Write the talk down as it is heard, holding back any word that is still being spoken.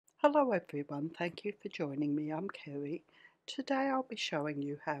Hello everyone, thank you for joining me. I'm Kerry. Today I'll be showing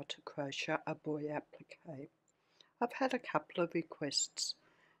you how to crochet a boy applique. I've had a couple of requests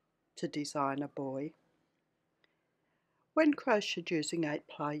to design a boy. When crocheted using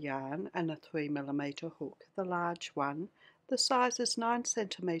 8-ply yarn and a 3mm hook, the large one, the size is 9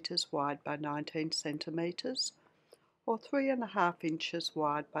 cm wide by 19 cm or 3.5 inches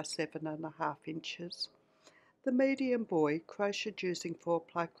wide by 7.5 inches. The medium boy, crocheted using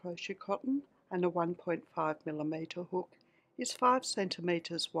 4-ply crochet cotton and a 1.5mm hook, is 5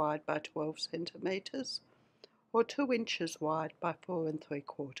 cm wide by 12 cm or 2 inches wide by 4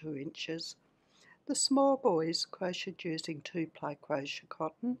 3/4 inches. The small boys, crocheted using 2-ply crochet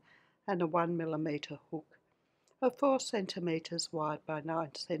cotton and a 1mm hook, are 4 cm wide by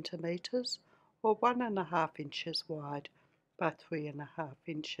 9 cm or 1.5 inches wide by 3.5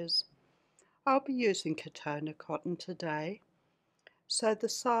 inches. I'll be using Catona cotton today, so the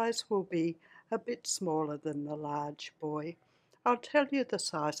size will be a bit smaller than the large boy. I'll tell you the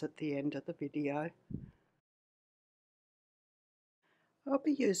size at the end of the video. I'll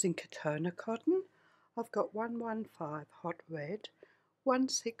be using Catona cotton. I've got 115 hot red,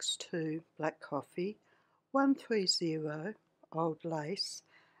 162 black coffee, 130 old lace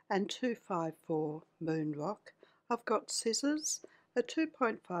and 254 moon rock. I've got scissors, a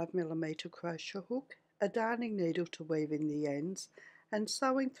 2.5mm crochet hook, a darning needle to weave in the ends, and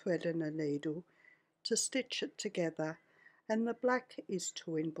sewing thread and a needle to stitch it together, and the black is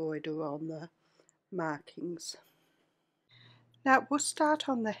to embroider on the markings. Now we'll start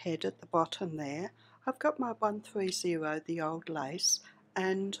on the head at the bottom there. I've got my 130, the old lace,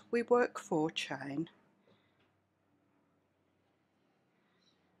 and we work 4 chain.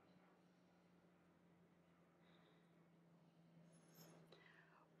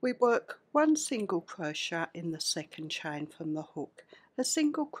 We work 1 single crochet in the second chain from the hook. A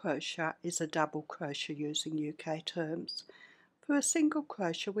single crochet is a double crochet using UK terms. For a single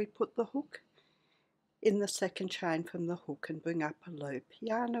crochet we put the hook in the second chain from the hook and bring up a loop,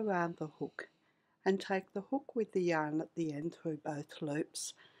 yarn around the hook and take the hook with the yarn at the end through both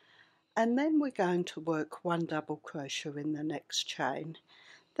loops, and then we're going to work 1 double crochet in the next chain.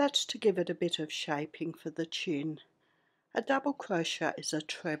 That's to give it a bit of shaping for the chin. A double crochet is a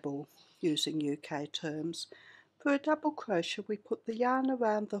treble using UK terms. For a double crochet we put the yarn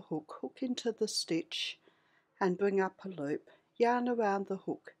around the hook, hook into the stitch and bring up a loop, yarn around the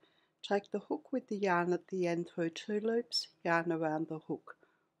hook, take the hook with the yarn at the end through 2 loops, yarn around the hook,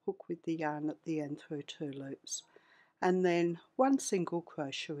 hook with the yarn at the end through 2 loops, and then 1 single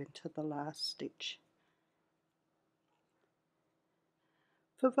crochet into the last stitch.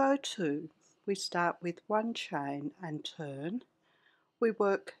 For row 2 we start with 1 chain and turn. We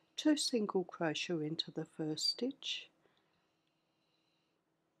work 2 single crochet into the first stitch,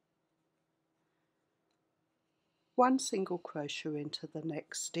 1 single crochet into the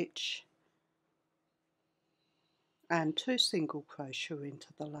next stitch, and 2 single crochet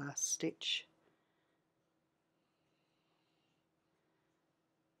into the last stitch.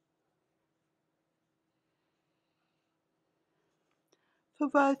 For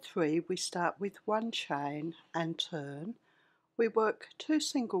row 3 we start with 1 chain and turn. We work 2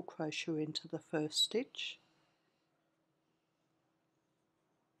 single crochet into the first stitch,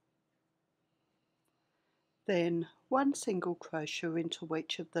 then 1 single crochet into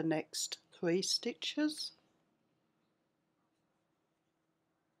each of the next 3 stitches,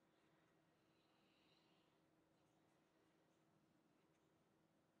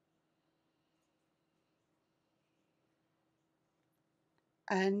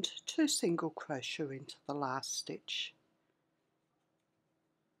 and 2 single crochet into the last stitch.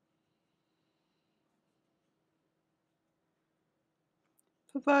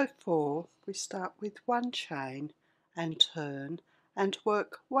 For row 4 we start with 1 chain and turn and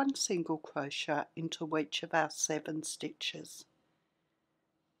work 1 single crochet into each of our 7 stitches.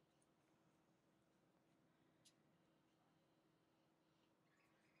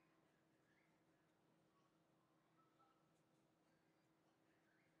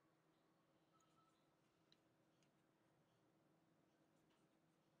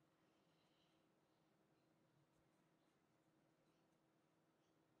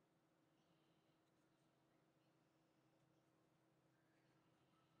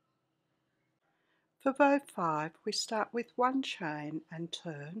 For row 5 we start with 1 chain and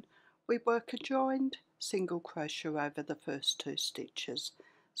turn. We work a joined single crochet over the first 2 stitches.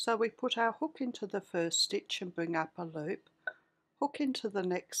 So we put our hook into the first stitch and bring up a loop, hook into the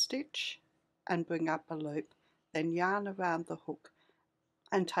next stitch and bring up a loop, then yarn around the hook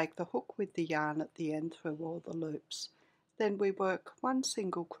and take the hook with the yarn at the end through all the loops. Then we work 1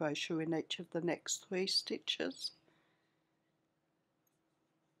 single crochet in each of the next 3 stitches,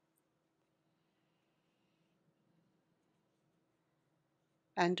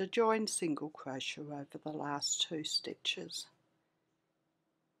 and a joined single crochet over the last 2 stitches.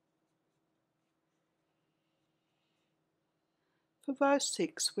 For row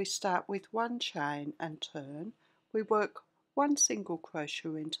 6 we start with 1 chain and turn. We work 1 single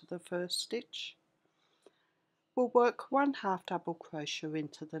crochet into the first stitch. We'll work 1 half double crochet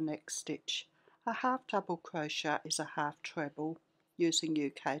into the next stitch. A half double crochet is a half treble using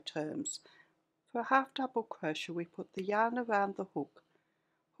UK terms. For a half double crochet we put the yarn around the hook,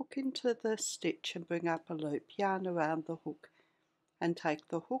 hook into the stitch and bring up a loop, yarn around the hook and take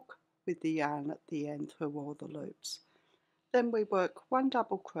the hook with the yarn at the end through all the loops. Then we work 1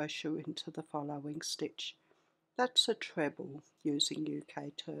 double crochet into the following stitch. That's a treble using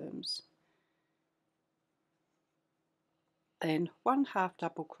UK terms. Then 1 half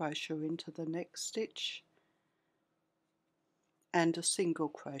double crochet into the next stitch and a single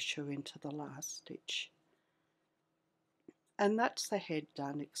crochet into the last stitch. And that's the head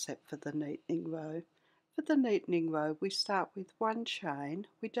done except for the neatening row. For the neatening row we start with 1 chain,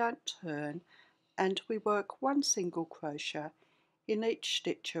 we don't turn, and we work 1 single crochet in each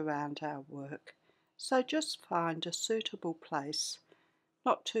stitch around our work. So just find a suitable place,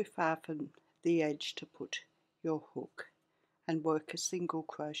 not too far from the edge, to put your hook and work a single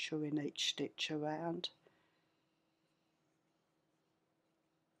crochet in each stitch around.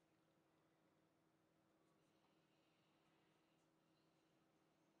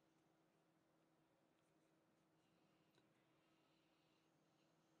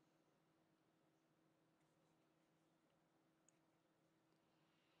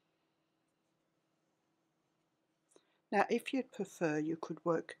 Now if you'd prefer, you could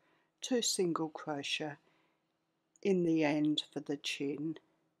work 2 single crochet in the end for the chin.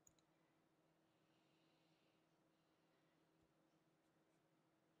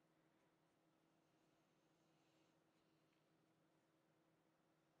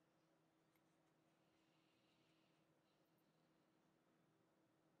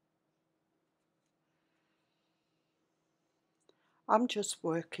 I'm just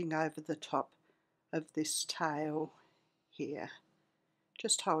working over the top of this tail here,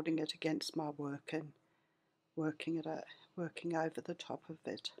 just holding it against my work and working over the top of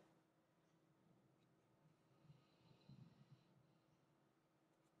it.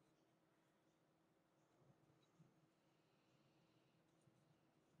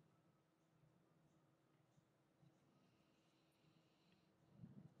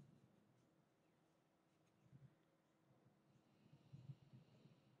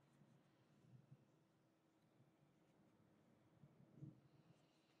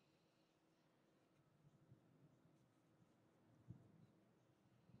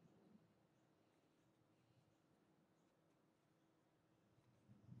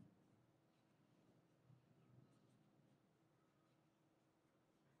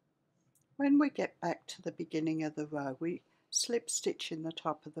 When we get back to the beginning of the row, we slip stitch in the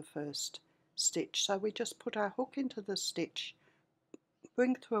top of the first stitch. So we just put our hook into the stitch,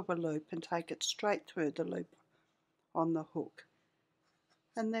 bring through a loop and take it straight through the loop on the hook,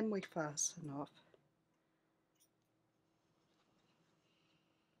 and then we fasten off.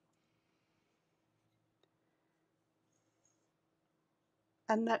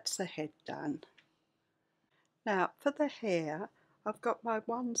 And that's the head done. Now for the hair, I've got my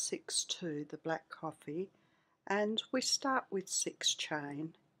 162, the black coffee, and we start with 6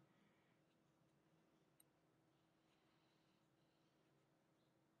 chain.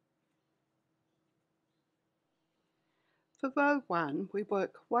 For row 1 we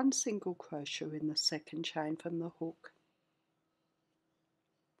work 1 single crochet in the second chain from the hook,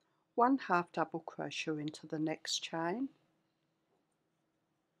 1 half double crochet into the next chain,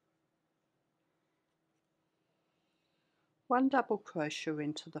 1 double crochet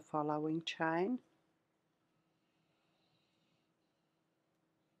into the following chain,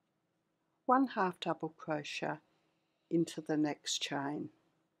 1 half double crochet into the next chain,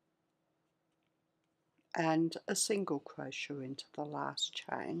 and a single crochet into the last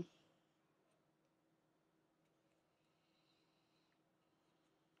chain.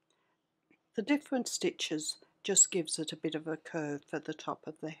 The different stitches just gives it a bit of a curve for the top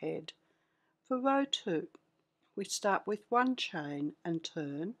of the head. For row 2 we start with 1 chain and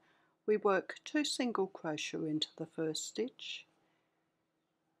turn. We work 2 single crochet into the first stitch,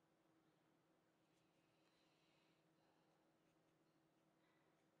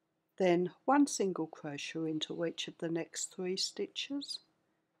 then 1 single crochet into each of the next 3 stitches,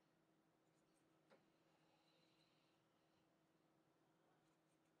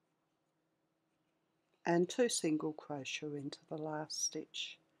 and 2 single crochet into the last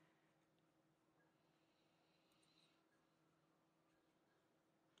stitch.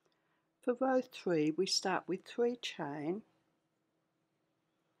 For row 3 we start with 3 chain.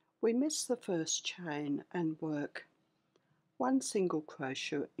 We miss the first chain and work 1 single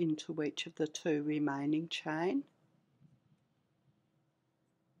crochet into each of the 2 remaining chain,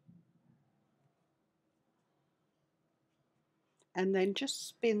 and then just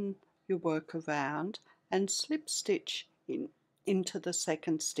spin your work around and slip stitch into the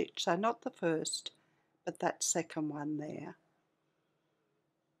second stitch, so not the first but that second one there,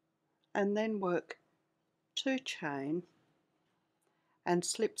 and then work 2 chain and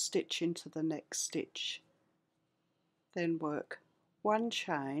slip stitch into the next stitch, then work 1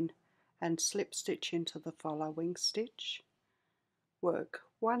 chain and slip stitch into the following stitch, work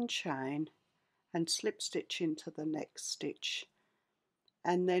 1 chain and slip stitch into the next stitch,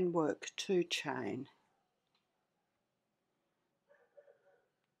 and then work 2 chain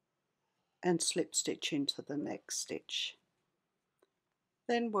and slip stitch into the next stitch,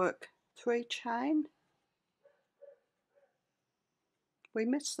 then work 3 chain. We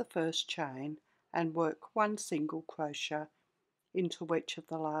miss the first chain and work 1 single crochet into each of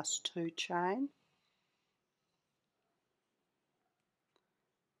the last 2 chain,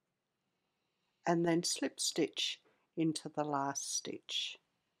 and then slip stitch into the last stitch.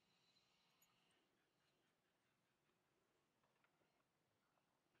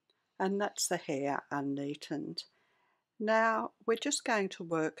 And that's the hair unneatened. Now we're just going to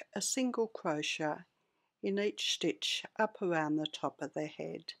work a single crochet in each stitch up around the top of the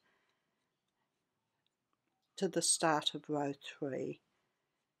head to the start of row 3.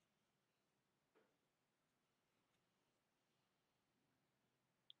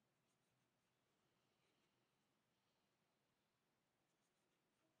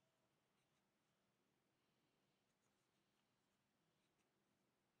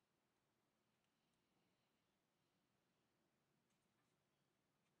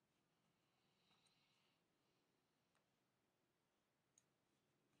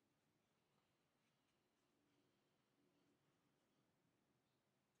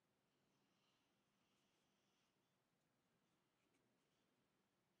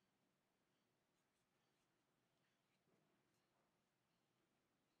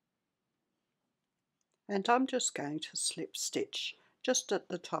 And I'm just going to slip stitch just at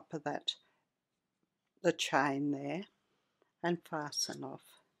the top of that, the chain there, and fasten off.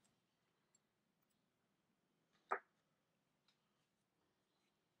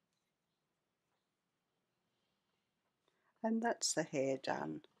 And that's the hair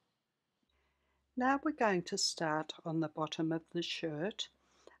done. Now we're going to start on the bottom of the shirt,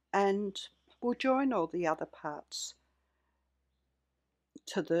 and we'll join all the other parts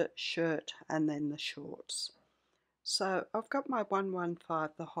to the shirt and then the shorts. So I've got my 115,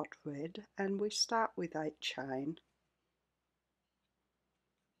 the hot red, and we start with 8 chain.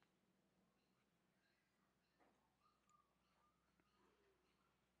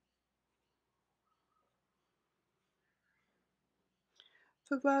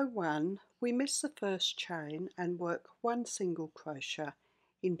 For row 1 we miss the first chain and work 1 single crochet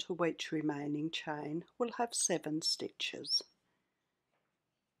into each remaining chain. We'll have 7 stitches.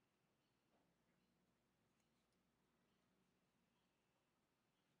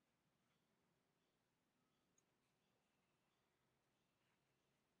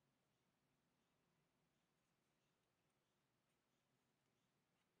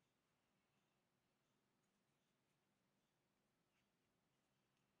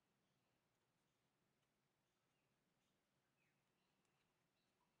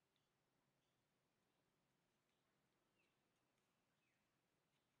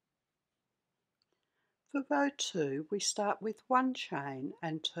 For row 2 we start with 1 chain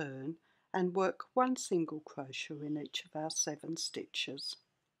and turn and work 1 single crochet in each of our 7 stitches.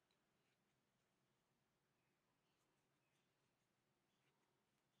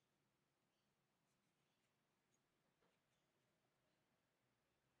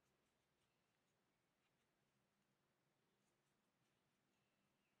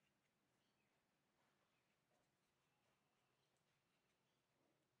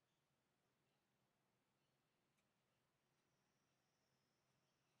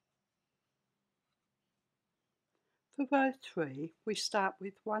 For row 3 we start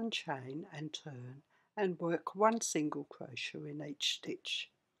with 1 chain and turn and work 1 single crochet in each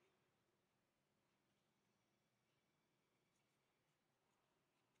stitch.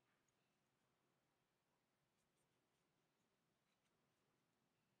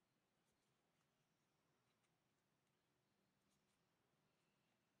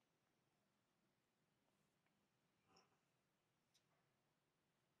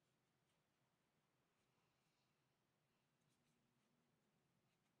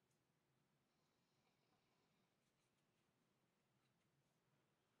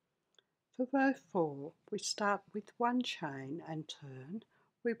 For row 4, we start with 1 chain and turn.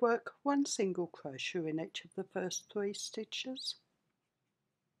 We work 1 single crochet in each of the first 3 stitches.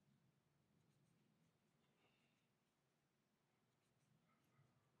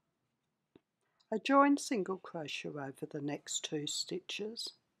 A joined single crochet over the next 2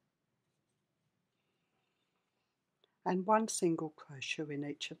 stitches and 1 single crochet in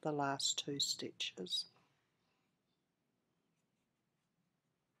each of the last 2 stitches.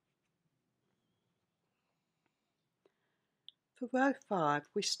 For row 5,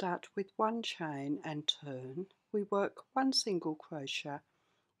 we start with 1 chain and turn. We work 1 single crochet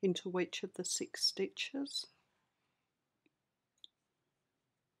into each of the 6 stitches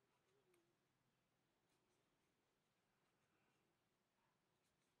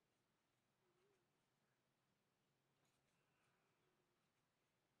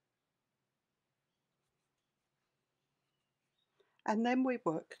and then we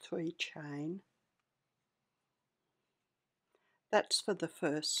work 3 chain. That's for the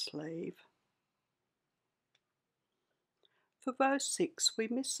first sleeve. For row 6, we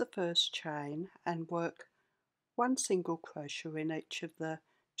miss the first chain and work 1 single crochet in each of the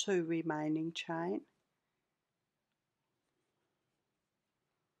 2 remaining chain,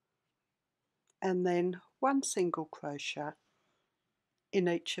 and then 1 single crochet in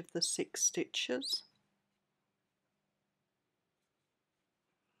each of the 6 stitches.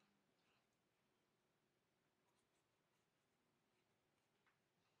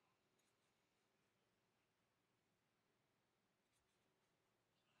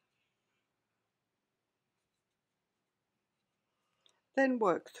 Then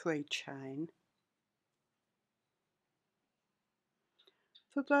work 3 chain.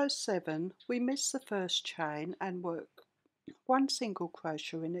 For row 7, we miss the first chain and work 1 single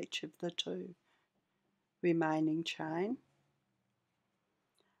crochet in each of the 2 remaining chain,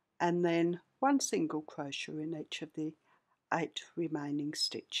 and then 1 single crochet in each of the 8 remaining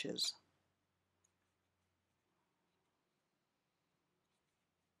stitches.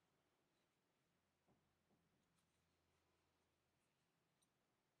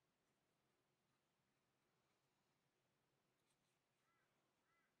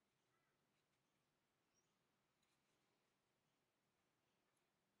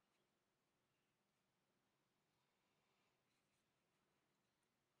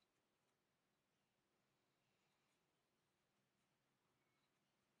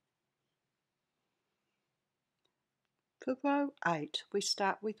 For row 8, we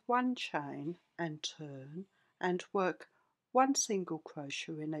start with 1 chain and turn and work 1 single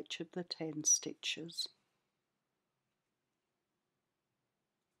crochet in each of the 10 stitches.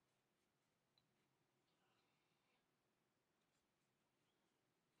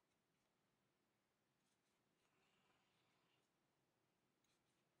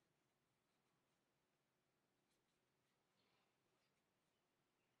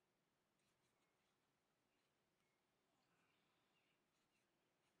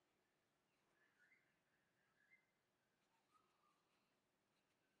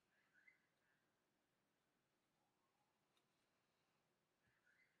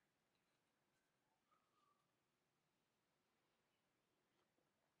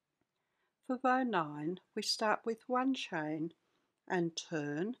 For row 9, we start with 1 chain and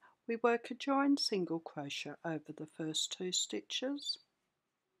turn. We work a joined single crochet over the first 2 stitches,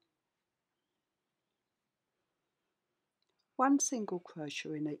 1 single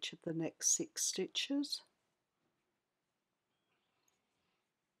crochet in each of the next 6 stitches,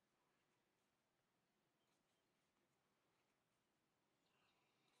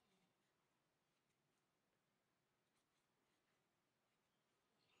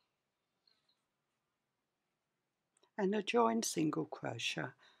 and a joined single crochet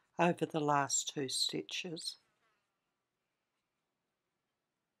over the last 2 stitches.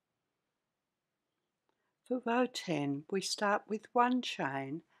 For row 10, we start with 1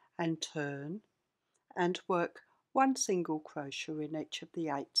 chain and turn and work 1 single crochet in each of the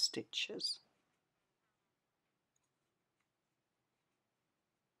 8 stitches.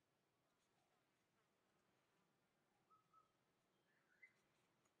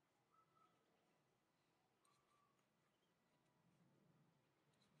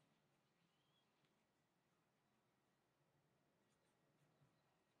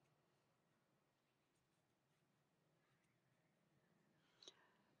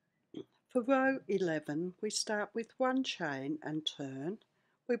 For row 11, we start with 1 chain and turn.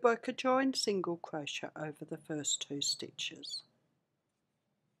 We work a joined single crochet over the first 2 stitches.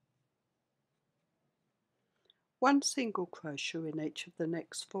 1 single crochet in each of the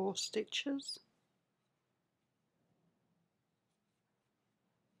next 4 stitches,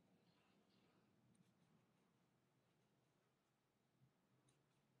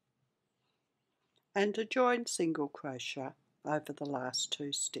 and a joined single crochet over the last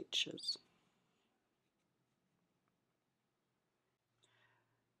 2 stitches.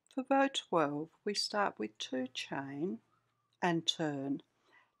 For row 12 we start with 2 chain and turn.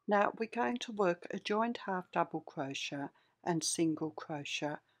 Now we're going to work a joined half double crochet and single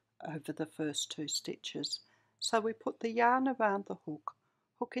crochet over the first 2 stitches. So we put the yarn around the hook,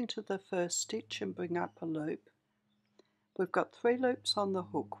 hook into the first stitch and bring up a loop. We've got 3 loops on the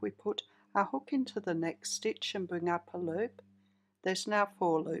hook. We put our hook into the next stitch and bring up a loop. There's now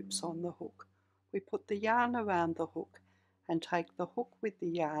 4 loops on the hook. We put the yarn around the hook and take the hook with the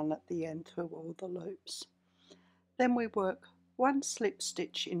yarn at the end through all the loops. Then we work 1 slip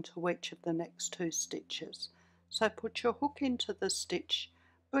stitch into each of the next 2 stitches. So put your hook into the stitch,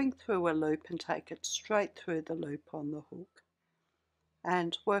 bring through a loop and take it straight through the loop on the hook.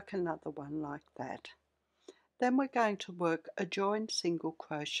 And work another one like that. Then we're going to work a joined single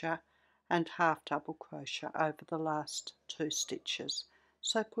crochet and half double crochet over the last 2 stitches.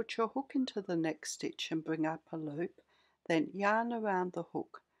 So put your hook into the next stitch and bring up a loop, then yarn around the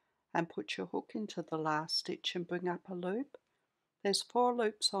hook and put your hook into the last stitch and bring up a loop. There's 4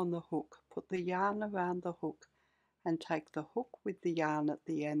 loops on the hook. Put the yarn around the hook and take the hook with the yarn at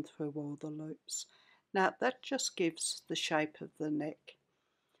the end through all the loops. Now that just gives the shape of the neck.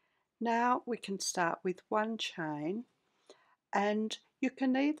 Now we can start with 1 chain, and you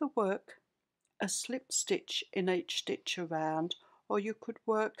can either work a slip stitch in each stitch around, or you could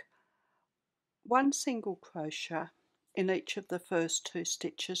work 1 single crochet in each of the first 2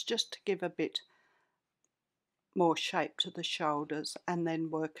 stitches just to give a bit more shape to the shoulders, and then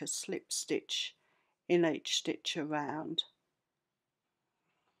work a slip stitch in each stitch around.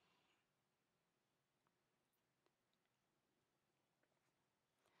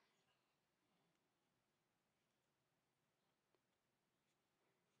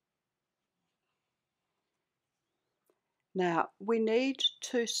 Now we need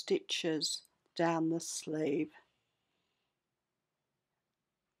 2 stitches down the sleeve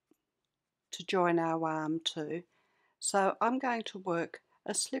to join our arm to. So I'm going to work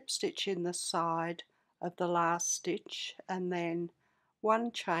a slip stitch in the side of the last stitch and then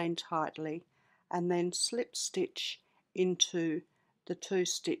 1 chain tightly and then slip stitch into the 2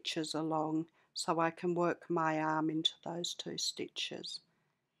 stitches along so I can work my arm into those 2 stitches,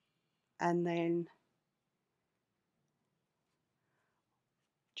 and then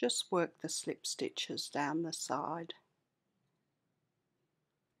just work the slip stitches down the side.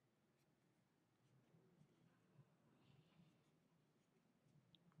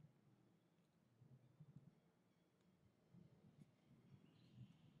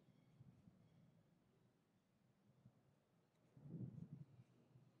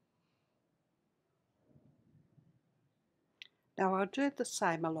 Now I'll do the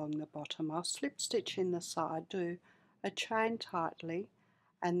same along the bottom. I'll slip stitch in the side, do a chain tightly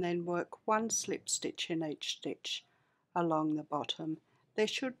and then work 1 slip stitch in each stitch along the bottom. There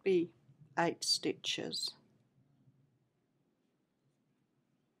should be 8 stitches.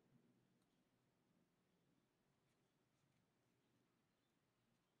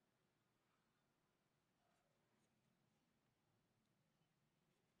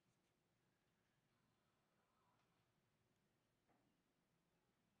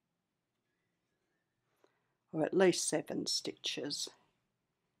 Or at least 7 stitches.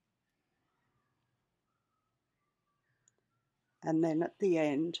 And then at the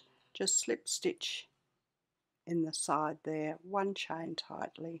end just slip stitch in the side there, 1 chain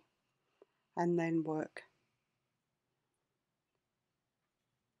tightly, and then work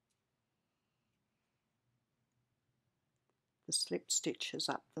the slip stitches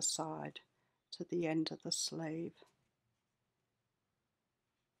up the side to the end of the sleeve.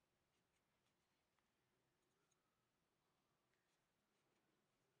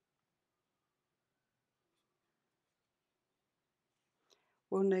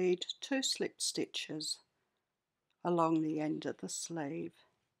 We'll need 2 slip stitches along the end of the sleeve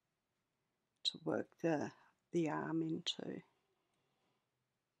to work the arm into.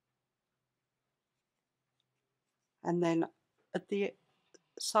 And then at the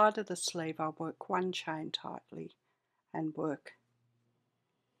side of the sleeve I'll work 1 chain tightly and work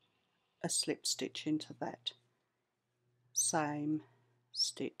a slip stitch into that same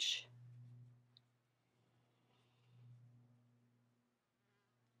stitch.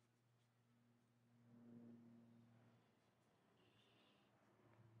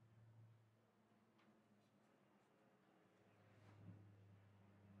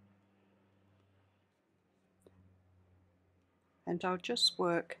 And I'll just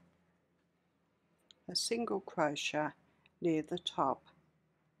work a single crochet near the top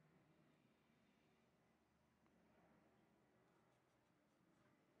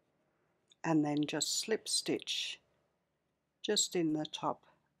and then just slip stitch just in the top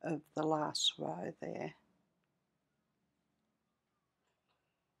of the last row there.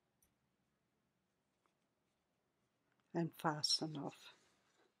 And fasten off.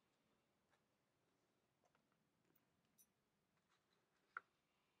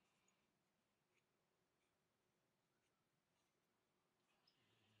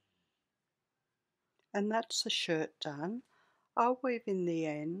 And that's the shirt done. I'll weave in the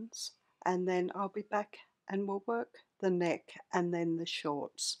ends and then I'll be back and we'll work the neck and then the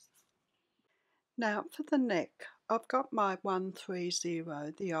shorts. Now for the neck, I've got my 130,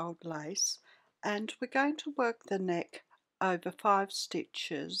 the old lace, and we're going to work the neck over 5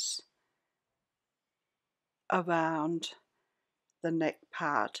 stitches around the neck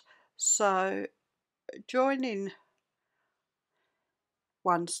part. So join in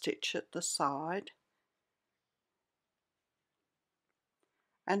 1 stitch at the side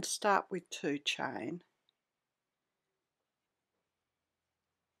and start with 2 chain.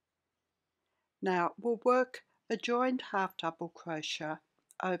 Now we'll work a joined half double crochet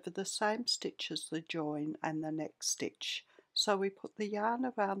over the same stitch as the join and the next stitch. So we put the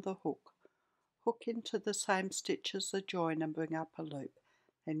yarn around the hook, hook into the same stitch as the join and bring up a loop,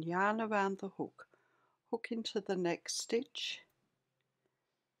 then yarn around the hook, hook into the next stitch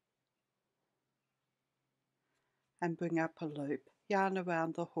and bring up a loop, yarn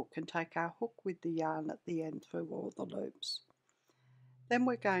around the hook and take our hook with the yarn at the end through all the loops. Then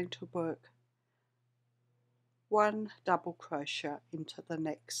we're going to work 1 double crochet into the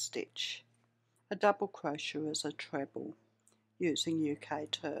next stitch. A double crochet is a treble using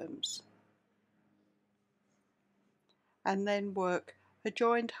UK terms. And then work a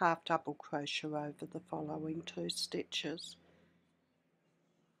joined half double crochet over the following 2 stitches.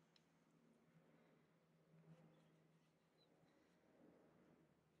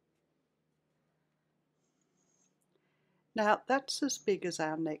 Now that's as big as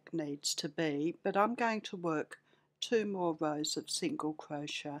our neck needs to be, but I'm going to work 2 more rows of single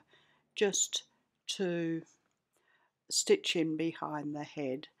crochet just to stitch in behind the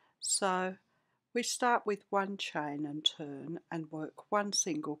head. So we start with 1 chain and turn and work 1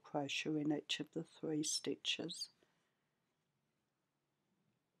 single crochet in each of the 3 stitches.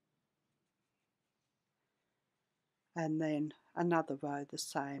 And then another row the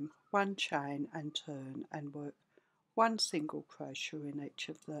same, 1 chain and turn and work 1 single crochet in each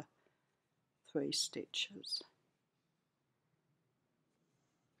of the 3 stitches.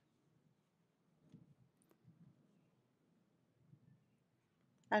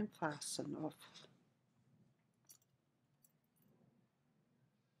 And fasten off.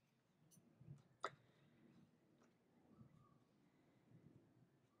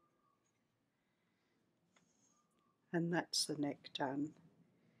 And that's the neck done.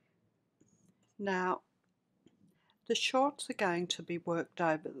 Now the shorts are going to be worked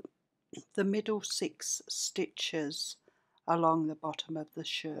over the middle 6 stitches along the bottom of the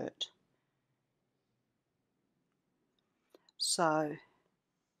shirt. So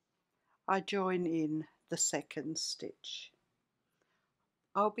I join in the 2nd stitch.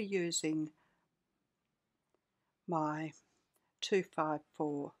 I'll be using my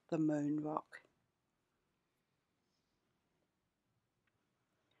 254, the moon rock.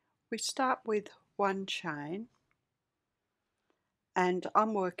 We start with 1 chain and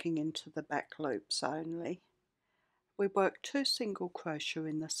I'm working into the back loops only. We work 2 single crochet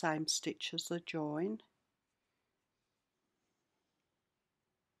in the same stitch as the join,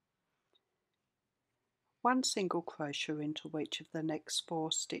 one single crochet into each of the next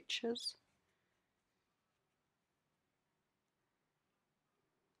 4 stitches,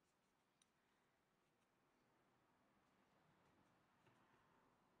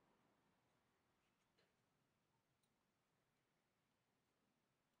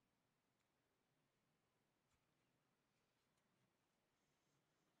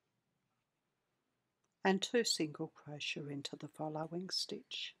 and 2 single crochet into the following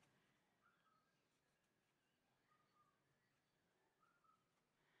stitch.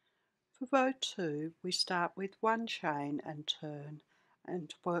 For row 2 we start with 1 chain and turn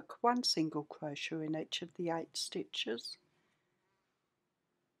and work 1 single crochet in each of the 8 stitches.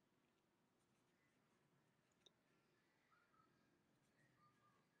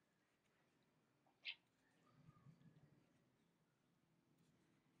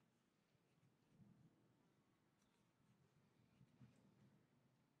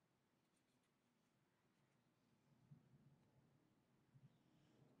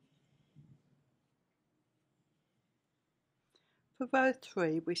 For row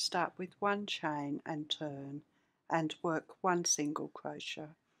 3 we start with 1 chain and turn and work 1 single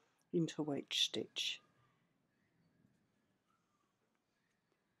crochet into each stitch.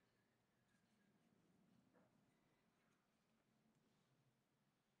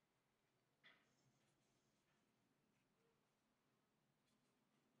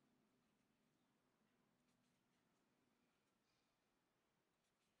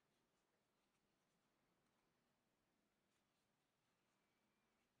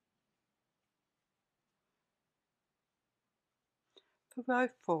 For row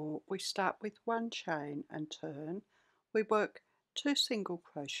 4, we start with 1 chain and turn. We work 2 single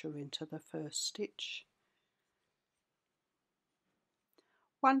crochet into the first stitch,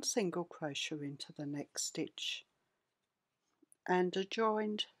 1 single crochet into the next stitch, and a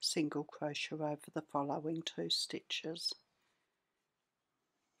joined single crochet over the following 2 stitches.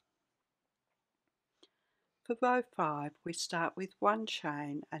 For row 5, we start with 1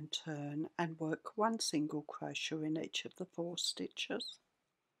 chain and turn and work 1 single crochet in each of the 4 stitches.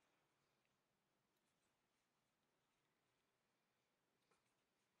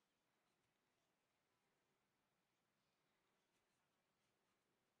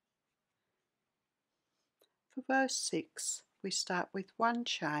 For row 6, we start with 1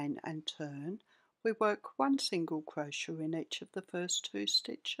 chain and turn. We work 1 single crochet in each of the first 2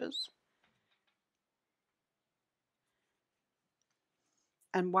 stitches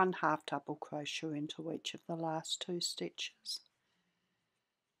and 1 half double crochet into each of the last 2 stitches.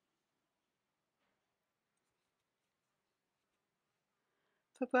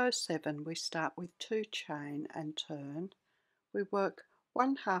 For row 7, we start with 2 chain and turn. We work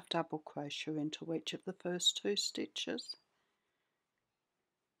 1 half double crochet into each of the first 2 stitches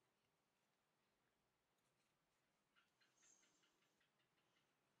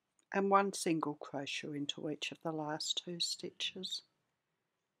and 1 single crochet into each of the last 2 stitches,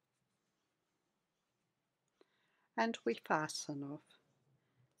 and we fasten off.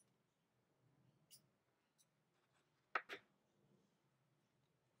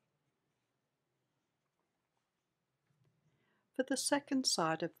 For the second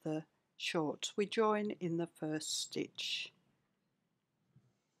side of the shorts, we join in the first stitch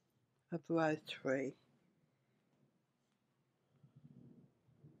of row 3.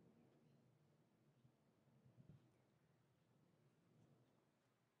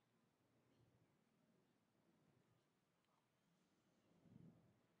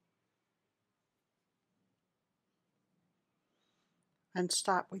 And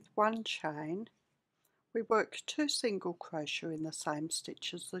start with 1 chain. We work 2 single crochet in the same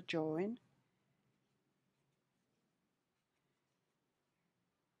stitch as the join,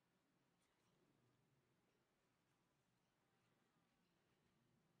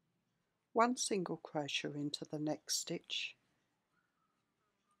 one single crochet into the next stitch,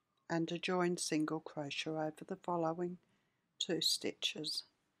 and a joined single crochet over the following 2 stitches.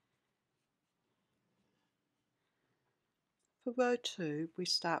 For row 2, we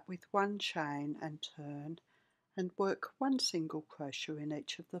start with 1 chain and turn and work 1 single crochet in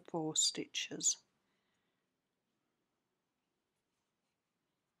each of the 4 stitches.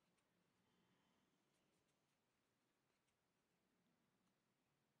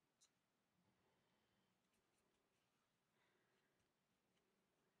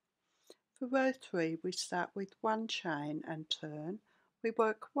 For row 3, we start with 1 chain and turn. We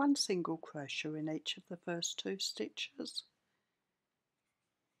work 1 single crochet in each of the first 2 stitches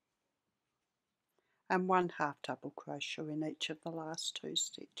and 1 half double crochet in each of the last 2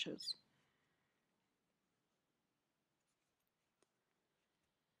 stitches.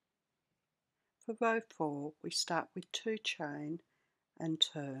 For row 4, we start with 2 chain and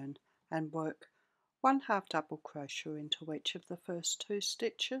turn and work 1 half double crochet into each of the first 2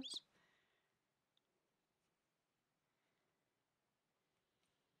 stitches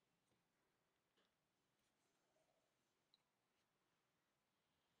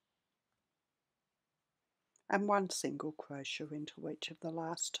and 1 single crochet into each of the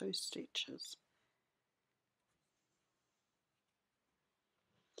last 2 stitches,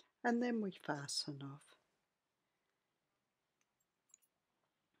 and then we fasten off.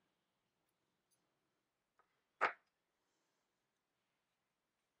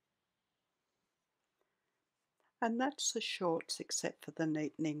 And that's the shorts except for the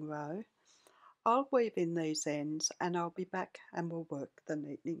neatening row. I'll weave in these ends and I'll be back and we'll work the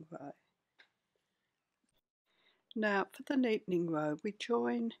neatening row. Now for the neatening row, we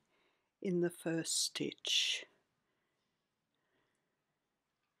join in the first stitch,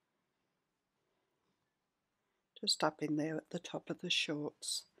 just up in there at the top of the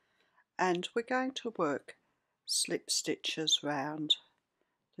shorts, and we're going to work slip stitches round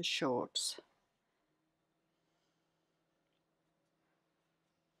the shorts.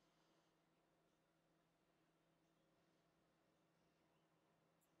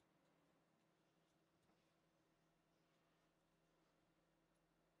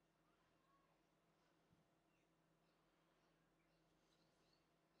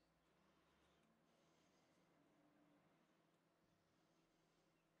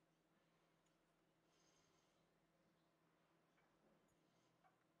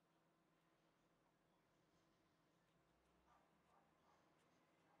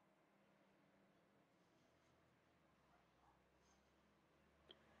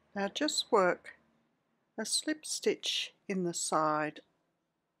 Now just work a slip stitch in the side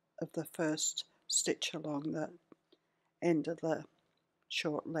of the first stitch along the end of the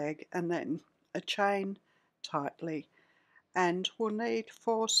short leg, and then a chain tightly, and we'll need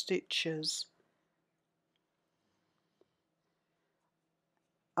 4 stitches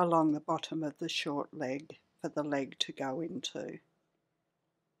along the bottom of the short leg for the leg to go into.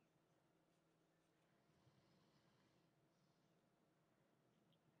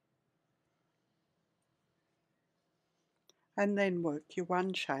 And then work your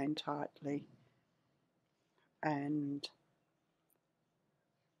 1 chain tightly and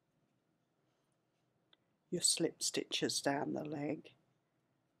your slip stitches down the leg.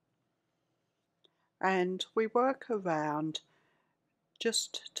 And we work around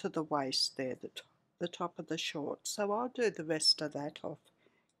just to the waist there, the top of the short. So I'll do the rest of that off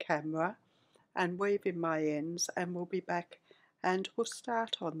camera and weave in my ends, and we'll be back and we'll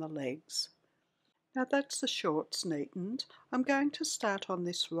start on the legs. Now that's the shorts neatened. I'm going to start on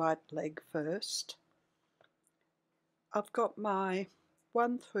this right leg first. I've got my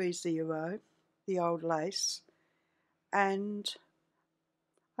 130, the old lace, and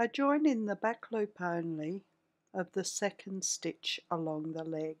I join in the back loop only of the second stitch along the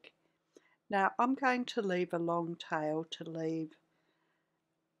leg. Now I'm going to leave a long tail to leave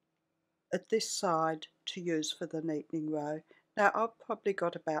at this side to use for the neatening row. Now I've probably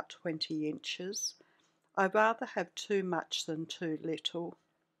got about 20 inches. I'd rather have too much than too little.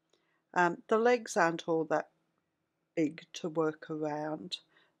 The legs aren't all that big to work around.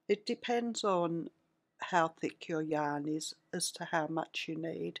 It depends on how thick your yarn is as to how much you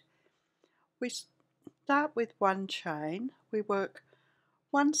need. We start with 1 chain. We work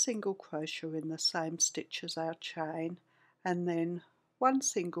 1 single crochet in the same stitch as our chain, and then 1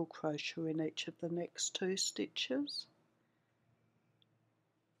 single crochet in each of the next 2 stitches.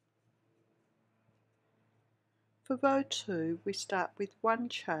 For row 2 we start with 1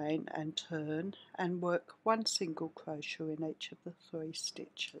 chain and turn and work 1 single crochet in each of the 3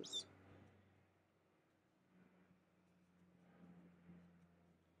 stitches.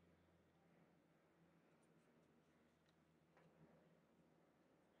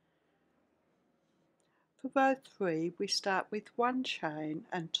 For row 3 we start with 1 chain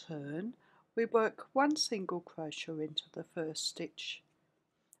and turn. We work 1 single crochet into the first stitch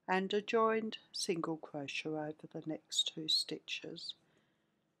and a joined single crochet over the next 2 stitches.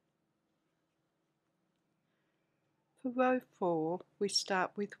 For row 4 we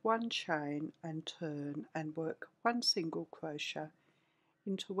start with 1 chain and turn and work 1 single crochet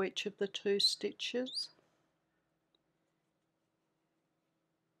into each of the 2 stitches.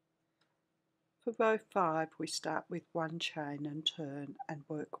 For row 5 we start with 1 chain and turn and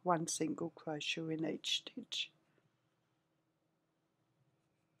work 1 single crochet in each stitch.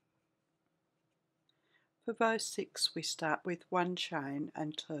 For row 6 we start with 1 chain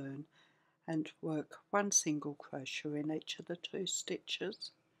and turn and work 1 single crochet in each of the 2 stitches.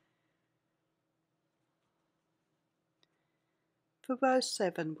 For row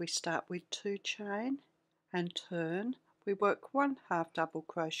 7 we start with 2 chain and turn. We work 1 half double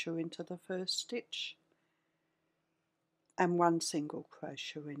crochet into the first stitch and 1 single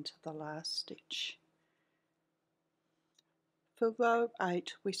crochet into the last stitch. For row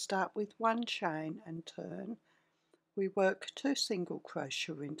 8 we start with 1 chain and turn. We work 2 single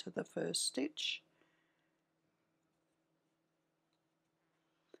crochet into the first stitch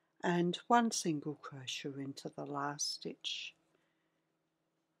and 1 single crochet into the last stitch.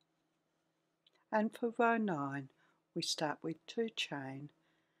 And for row 9 we start with 2 chain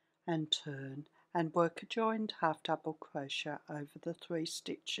and turn and work a joined half double crochet over the 3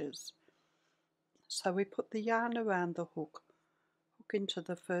 stitches. So we put the yarn around the hook into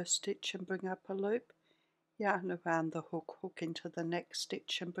the first stitch and bring up a loop, yarn around the hook into the next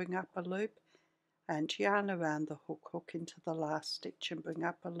stitch and bring up a loop, and yarn around the hook into the last stitch and bring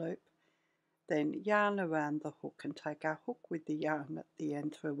up a loop, then yarn around the hook and take our hook with the yarn at the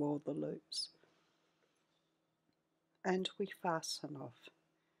end through all the loops, and we fasten off.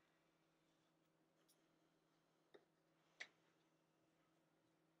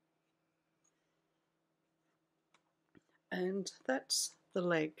 And that's the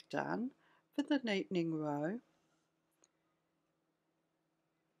leg done. For the neatening row,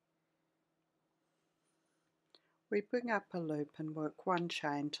 we bring up a loop and work 1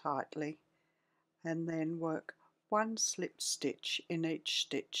 chain tightly and then work 1 slip stitch in each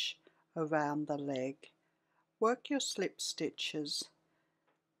stitch around the leg. Work your slip stitches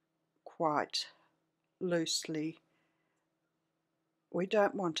quite loosely. We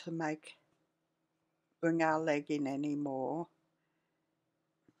don't want to bring our leg in anymore.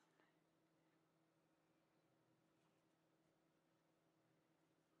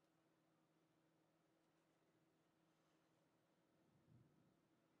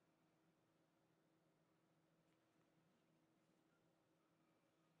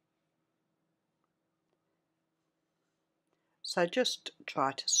 So just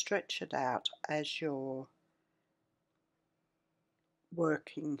try to stretch it out as you're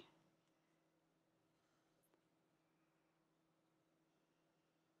working.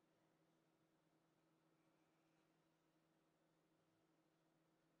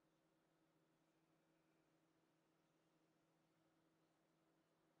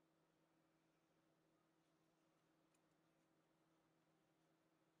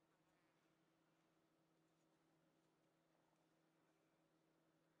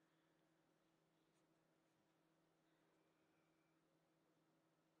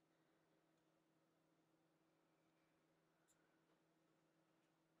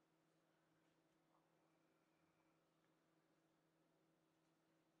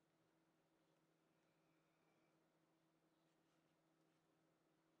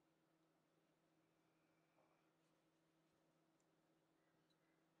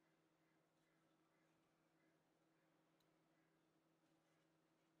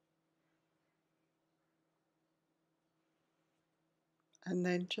 And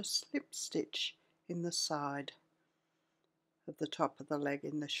then just slip stitch in the side of the top of the leg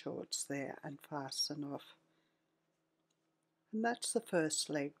in the shorts there and fasten off. And that's the first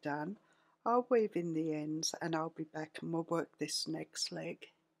leg done. I'll weave in the ends and I'll be back and we'll work this next leg.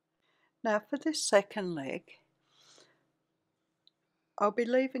 Now for this second leg, I'll be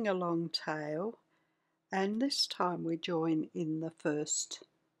leaving a long tail, and this time we join in the first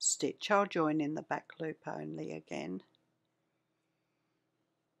stitch. I'll join in the back loop only again.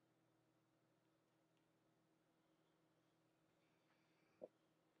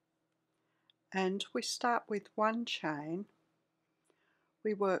 And we start with one chain.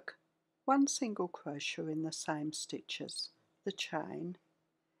 We work one single crochet in the same stitches, the chain,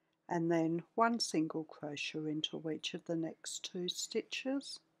 and then one single crochet into each of the next two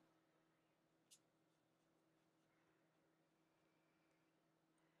stitches.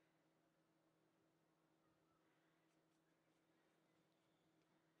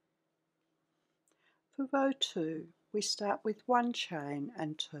 For row 2, we start with one chain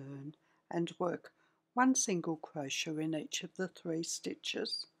and turn and work one single crochet in each of the 3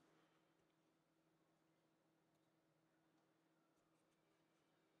 stitches.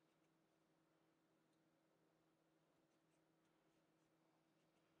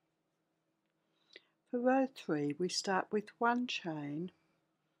 For row 3, we start with one chain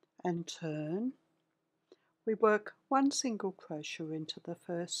and turn. We work one single crochet into the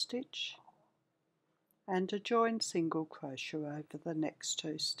first stitch and a joined single crochet over the next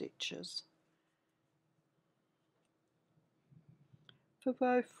 2 stitches. For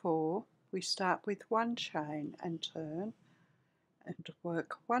row 4, we start with one chain and turn and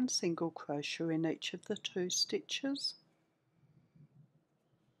work one single crochet in each of the 2 stitches.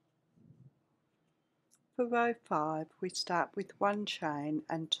 For row 5, we start with one chain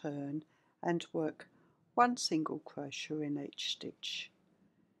and turn and work one single crochet in each stitch.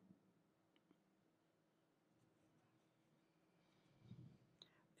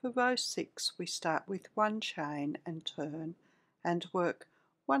 For row 6, we start with one chain and turn and work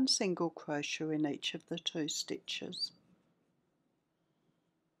one single crochet in each of the 2 stitches.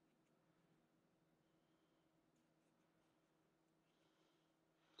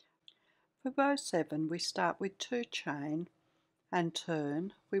 For row 7, we start with 2 chain and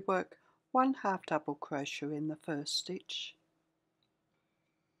turn. We work one half double crochet in the first stitch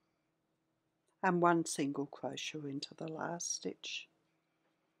and one single crochet into the last stitch.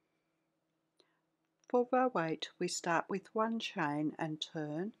 For row 8, we start with one chain and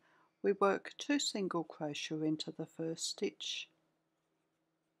turn. We work 2 single crochet into the first stitch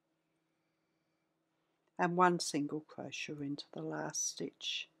and one single crochet into the last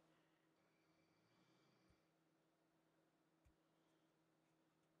stitch.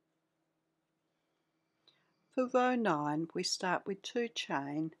 For row 9, we start with 2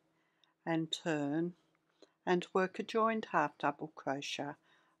 chain and turn and work a joined half double crochet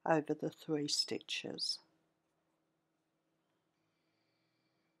over the 3 stitches.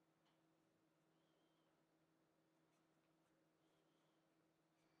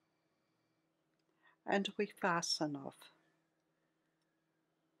 And we fasten off.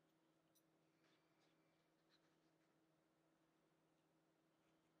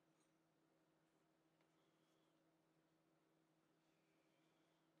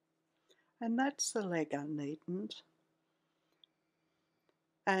 And that's the leg unneatened.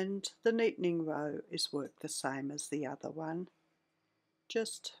 And the neatening row is worked the same as the other one.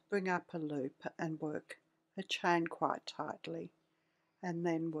 Just bring up a loop and work a chain quite tightly, and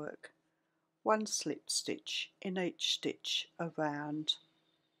then work one slip stitch in each stitch around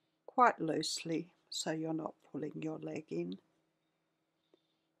quite loosely so you're not pulling your leg in.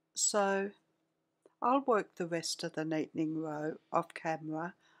 So I'll work the rest of the neatening row off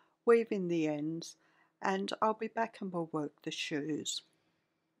camera, weaving the ends, and I'll be back and we'll work the shoes.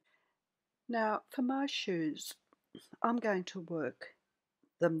 Now for my shoes, I'm going to work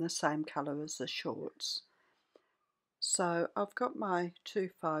them the same colour as the shorts. So I've got my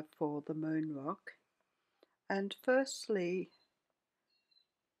 254, the moon rock, and firstly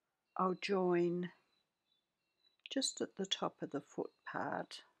I'll join just at the top of the foot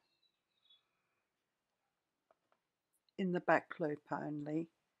part in the back loop only,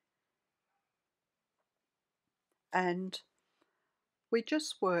 and we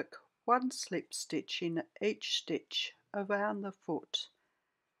just work one slip stitch in each stitch around the foot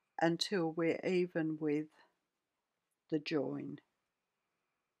until we're even with the join.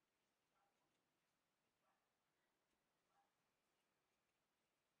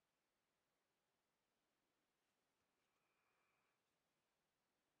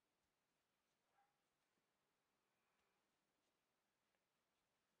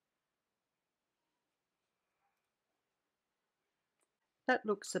 That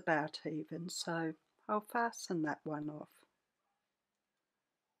looks about even, so I'll fasten that one off.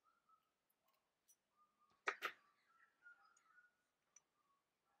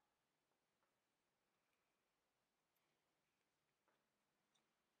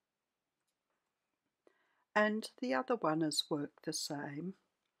 And the other one has worked the same.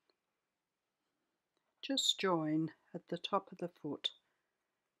 Just join at the top of the foot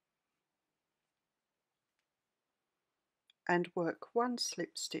and work one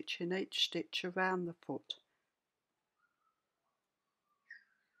slip stitch in each stitch around the foot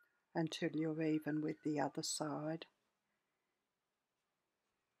until you're even with the other side.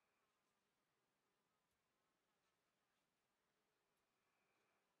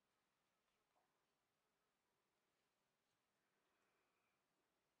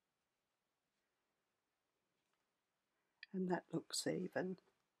 And that looks even.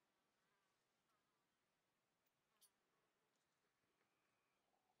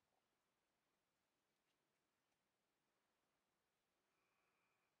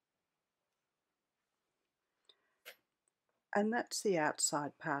 And that's the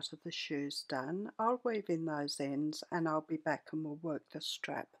outside part of the shoes done. I'll weave in those ends and I'll be back and we'll work the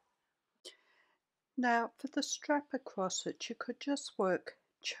strap. Now for the strap across it, you could just work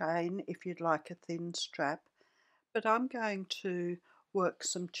chain if you'd like a thin strap, but I'm going to work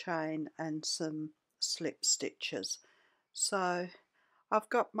some chain and some slip stitches. So I've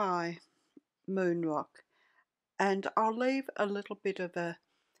got my moon rock and I'll leave a little bit of a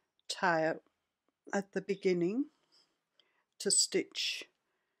tail at the beginning to stitch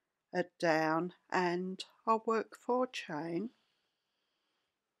it down, and I'll work 4 chain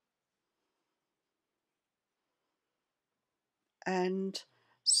and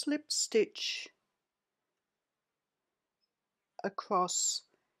slip stitch across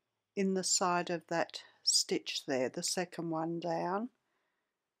in the side of that stitch there, the second one down,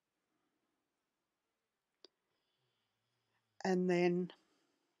 and then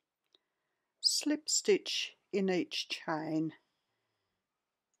slip stitch in each chain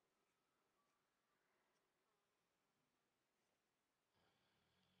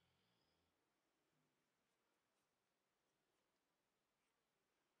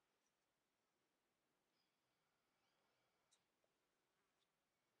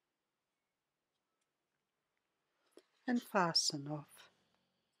and fasten off.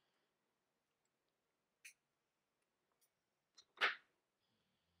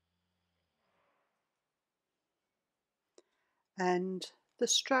 And the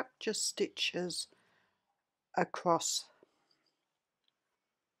strap just stitches across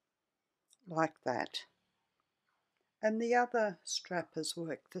like that. And the other strap has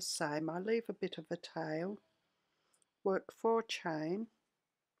worked the same. I leave a bit of a tail, work 4 chain,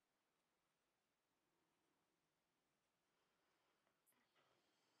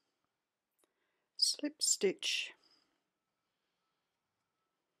 slip stitch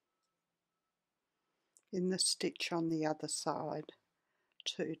in the stitch on the other side,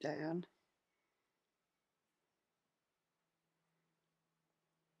 2 down,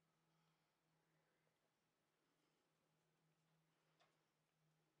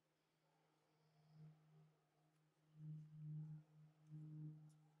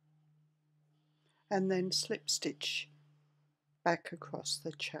 and then slip stitch back across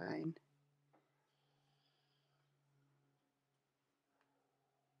the chain.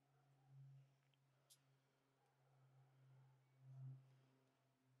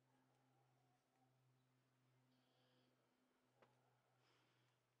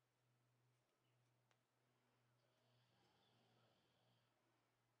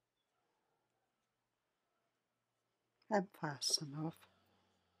 and fasten off.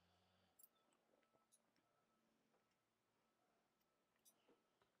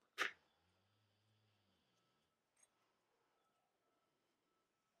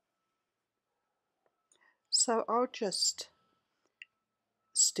 So I'll just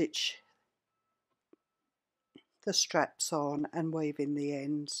stitch the straps on and weave in the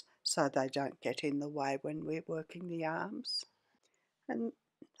ends so they don't get in the way when we're working the arms. And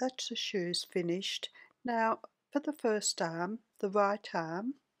that's the shoes finished. Now for the first arm, the right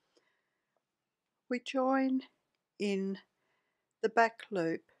arm, we join in the back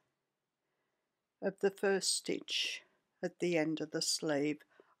loop of the first stitch at the end of the sleeve.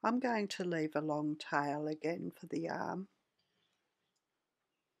 I'm going to leave a long tail again for the arm.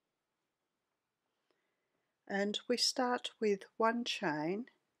 And we start with one chain,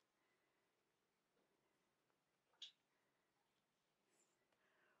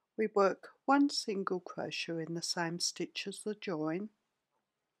 we work one single crochet in the same stitch as the join,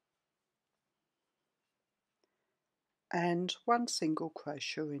 and one single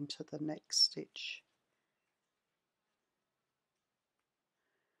crochet into the next stitch.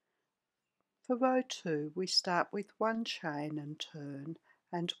 For row 2 we start with one chain and turn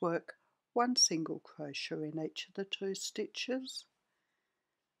and work one single crochet in each of the 2 stitches.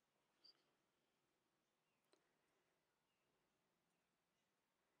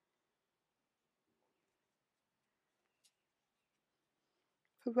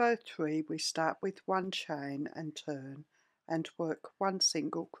 For row 3 we start with one chain and turn and work one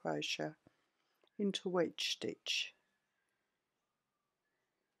single crochet into each stitch.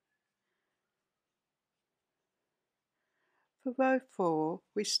 For row 4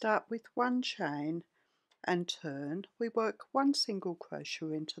 we start with one chain and turn, we work one single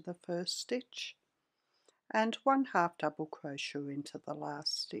crochet into the first stitch and one half double crochet into the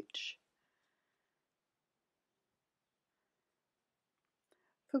last stitch.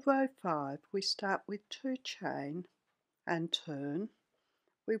 For row 5 we start with 2 chain and turn,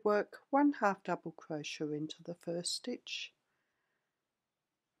 we work one half double crochet into the first stitch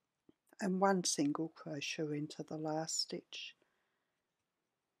and one single crochet into the last stitch.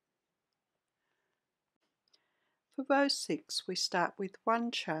 For row 6 we start with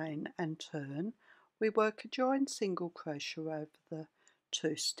one chain and turn, we work a joined single crochet over the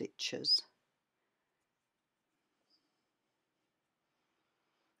 2 stitches.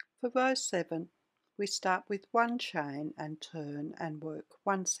 For row 7 we start with one chain and turn and work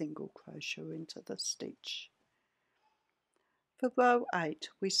one single crochet into the stitch. For row 8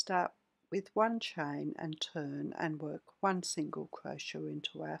 we start with one chain and turn and work one single crochet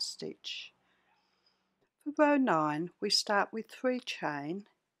into our stitch. For row 9 we start with 3 chain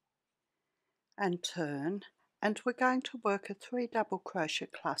and turn, and we're going to work a 3 double crochet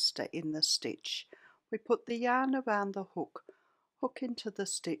cluster in the stitch. We put the yarn around the hook, hook into the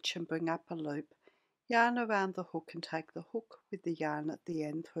stitch and bring up a loop, yarn around the hook and take the hook with the yarn at the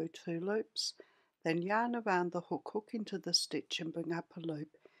end through 2 loops, then yarn around the hook, hook into the stitch and bring up a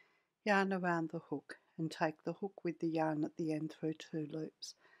loop, yarn around the hook and take the hook with the yarn at the end through 2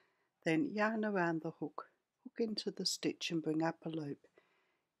 loops, then yarn around the hook, hook into the stitch and bring up a loop,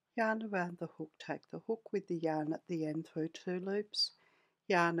 yarn around the hook, take the hook with the yarn at the end through 2 loops,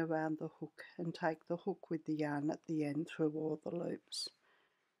 yarn around the hook and take the hook with the yarn at the end through all the loops.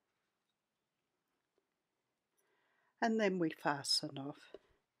 And then we fasten off.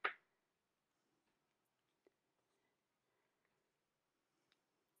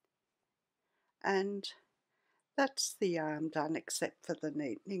 And that's the arm done except for the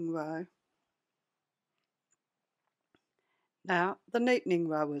neatening row. Now the neatening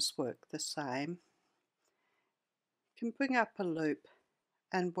rowers work the same. You can bring up a loop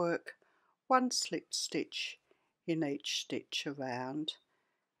and work one slip stitch in each stitch around.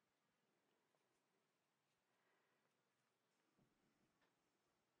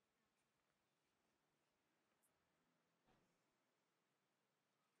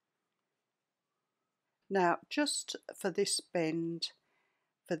 Now just for this bend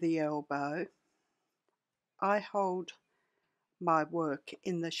for the elbow, I hold my work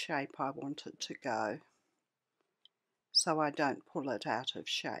in the shape I want it to go, so I don't pull it out of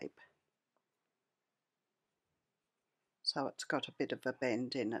shape. So it's got a bit of a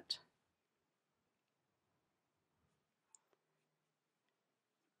bend in it.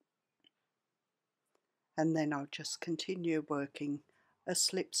 And then I'll just continue working a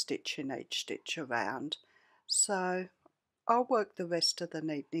slip stitch in each stitch around. So I'll work the rest of the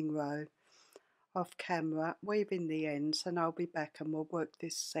neatening row off camera, weave in the ends, and I'll be back and we'll work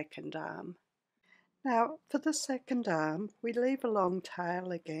this second arm. Now for the second arm we leave a long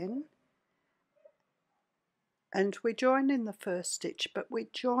tail again and we join in the first stitch, but we're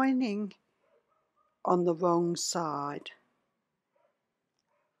joining on the wrong side.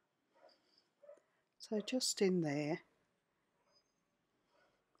 So just in there,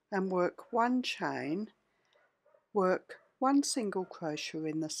 and work one chain, work one single crochet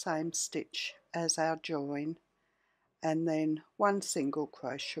in the same stitch as our join, and then one single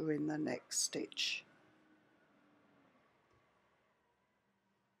crochet in the next stitch.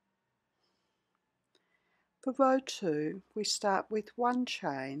 For row 2, we start with one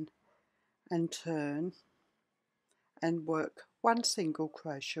chain and turn and work one single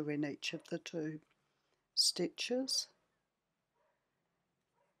crochet in each of the 2 stitches.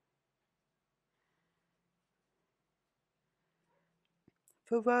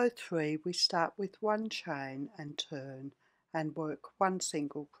 For row 3, we start with one chain and turn and work one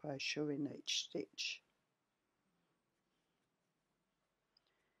single crochet in each stitch.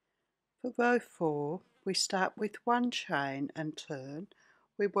 For row 4, we start with one chain and turn.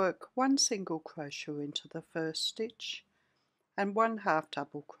 We work one single crochet into the first stitch and one half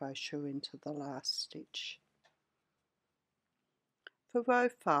double crochet into the last stitch. For row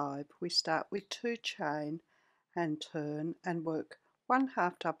 5, we start with 2 chain and turn and work one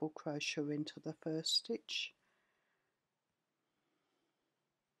half double crochet into the first stitch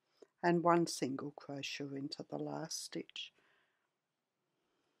and one single crochet into the last stitch.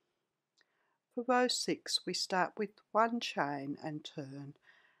 For row 6, we start with one chain and turn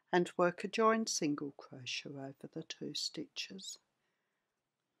and work a joined single crochet over the 2 stitches.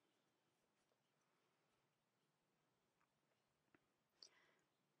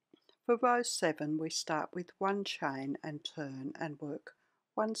 For row 7, we start with one chain and turn and work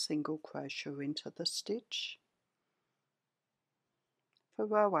one single crochet into the stitch. For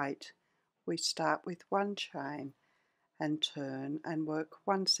row 8, we start with one chain and turn and work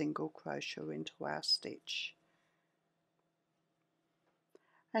one single crochet into our stitch.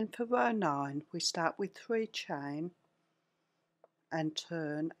 And for row 9, we start with 3 chain and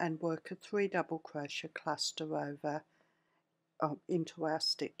turn and work a 3 double crochet cluster over into our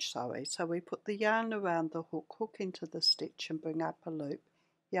stitch, so we put the yarn around the hook, hook into the stitch and bring up a loop,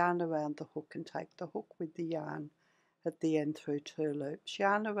 yarn around the hook and take the hook with the yarn at the end through 2 loops,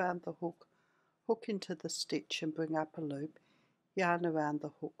 yarn around the hook, hook into the stitch and bring up a loop, yarn around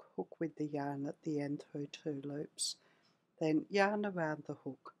the hook, hook with the yarn at the end through 2 loops, then yarn around the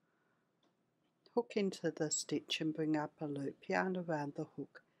hook, hook into the stitch and bring up a loop, yarn around the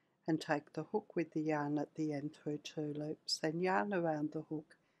hook and take the hook with the yarn at the end through 2 loops, then yarn around the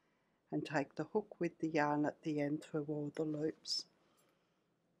hook and take the hook with the yarn at the end through all the loops,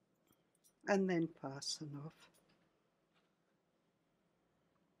 and then fasten off.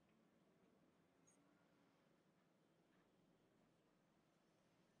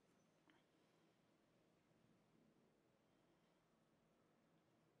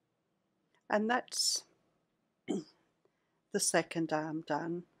 And that's the second arm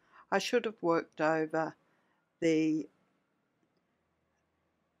done. I should have worked over the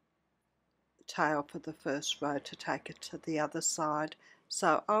tail for the first row to take it to the other side,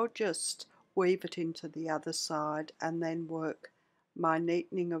 so I'll just weave it into the other side and then work my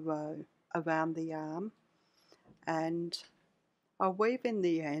neatening a row around the arm, and I'll weave in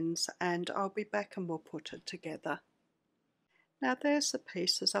the ends and I'll be back and we'll put it together. Now there's the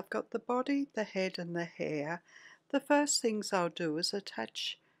pieces. I've got the body, the head and the hair. The first things I'll do is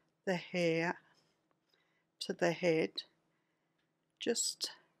attach the hair to the head, just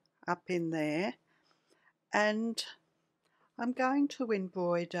up in there, and I'm going to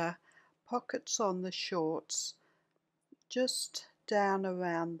embroider pockets on the shorts just down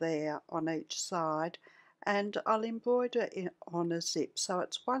around there on each side, and I'll embroider it on a zip, so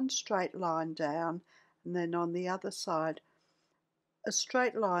it's one straight line down and then on the other side a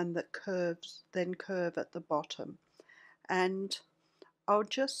straight line that curves, then curve at the bottom, and I'll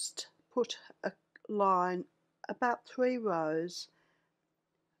just put a line about 3 rows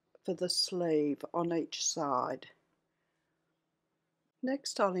for the sleeve on each side.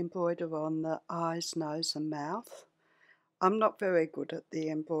 Next I'll embroider on the eyes, nose and mouth. I'm not very good at the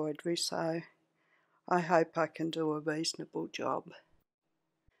embroidery, so I hope I can do a reasonable job.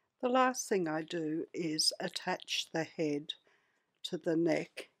 The last thing I do is attach the head to the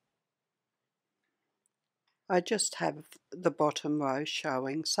neck. I just have the bottom row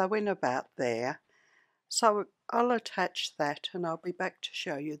showing, so in about there. So I'll attach that and I'll be back to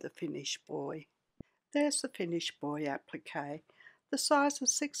show you the finished boy. There's the finished boy applique. The size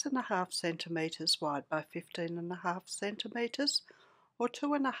is 6.5 centimetres wide by 15.5 centimetres or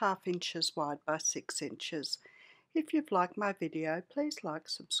 2.5 inches wide by 6 inches. If you've liked my video, please like,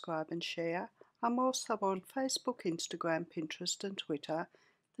 subscribe and share. I'm also on Facebook, Instagram, Pinterest and Twitter.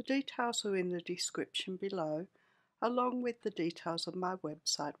 The details are in the description below, along with the details of my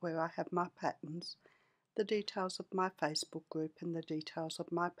website where I have my patterns, the details of my Facebook group and the details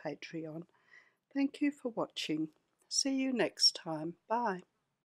of my Patreon. Thank you for watching. See you next time. Bye.